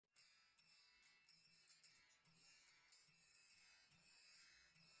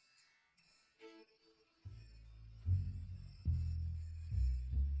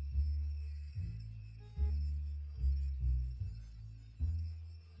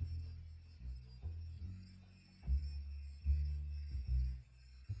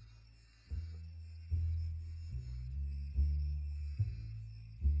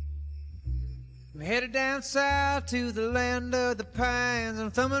I'm headed down south to the land of the pines. I'm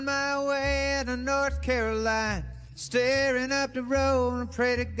thumbing my way to North Carolina, staring up the road and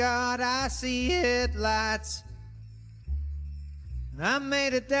pray to God I see headlights. I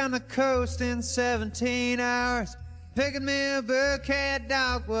made it down the coast in 17 hours, picking me a bouquet of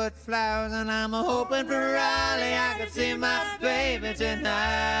dogwood flowers, and I'm hoping for Raleigh I can see my baby tonight.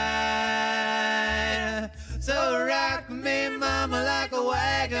 So rock me, mama, like a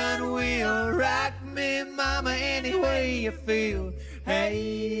wagon wheel. Rock me, mama, any way you feel.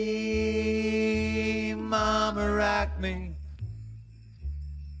 Hey, mama, rock me.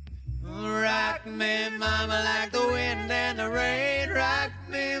 Rock me, mama, like the wind and the rain. Rock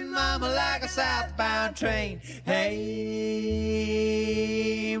me, mama, like a southbound train. Hey,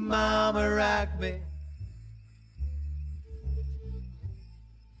 mama, rock me.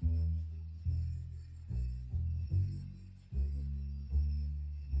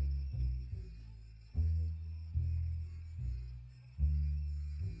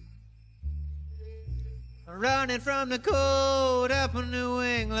 Running from the cold up in New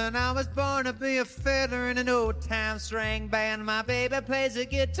England, I was born to be a fiddler in an old-time string band. My baby plays the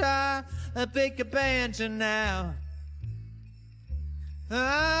guitar, I pick a banjo now.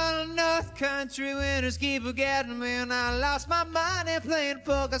 Oh, North Country winters keep forgetting me, and I lost my money playing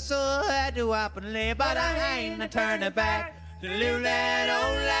poker, so I had to up and live. But I ain't a turning back to live that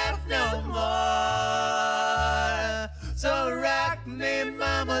old life no more. So rock me,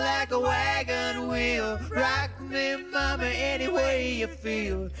 mama, like a wagon wheel. Rock me, mama, any way you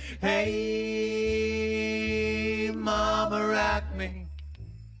feel. Hey, mama, rock me.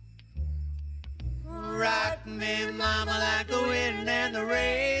 Rock me, mama, like the wind and the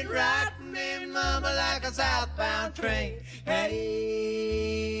rain. Rock me, mama, like a southbound train. Hey,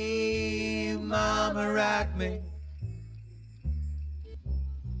 mama, rock me.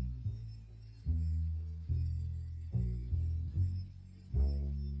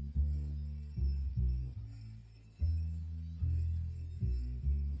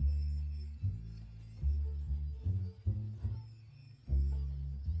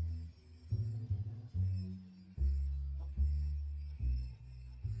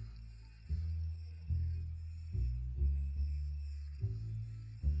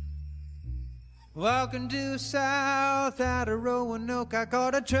 Walking due south out of Roanoke, I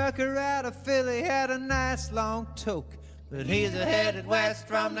caught a trucker out of Philly, had a nice long toke. But he's headed west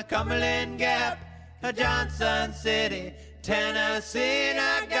from the Cumberland Gap to Johnson City, Tennessee. And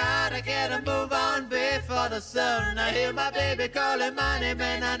I gotta get a move on before the sun. I hear my baby calling my name,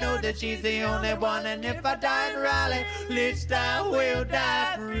 and I know that she's the only one. And if I die in Raleigh, at least I will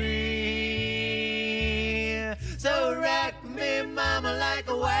die free. So rock me, mama, like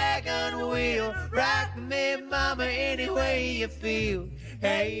a wagon wheel. Rock me, mama, any way you feel.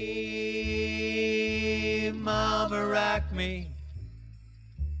 Hey, mama, rock me.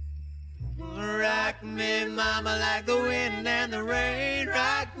 Rock me, mama, like the wind and the rain.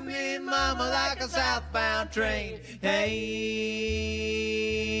 Rock me, mama, like a southbound train. Hey,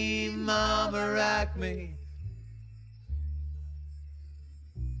 mama, rock me.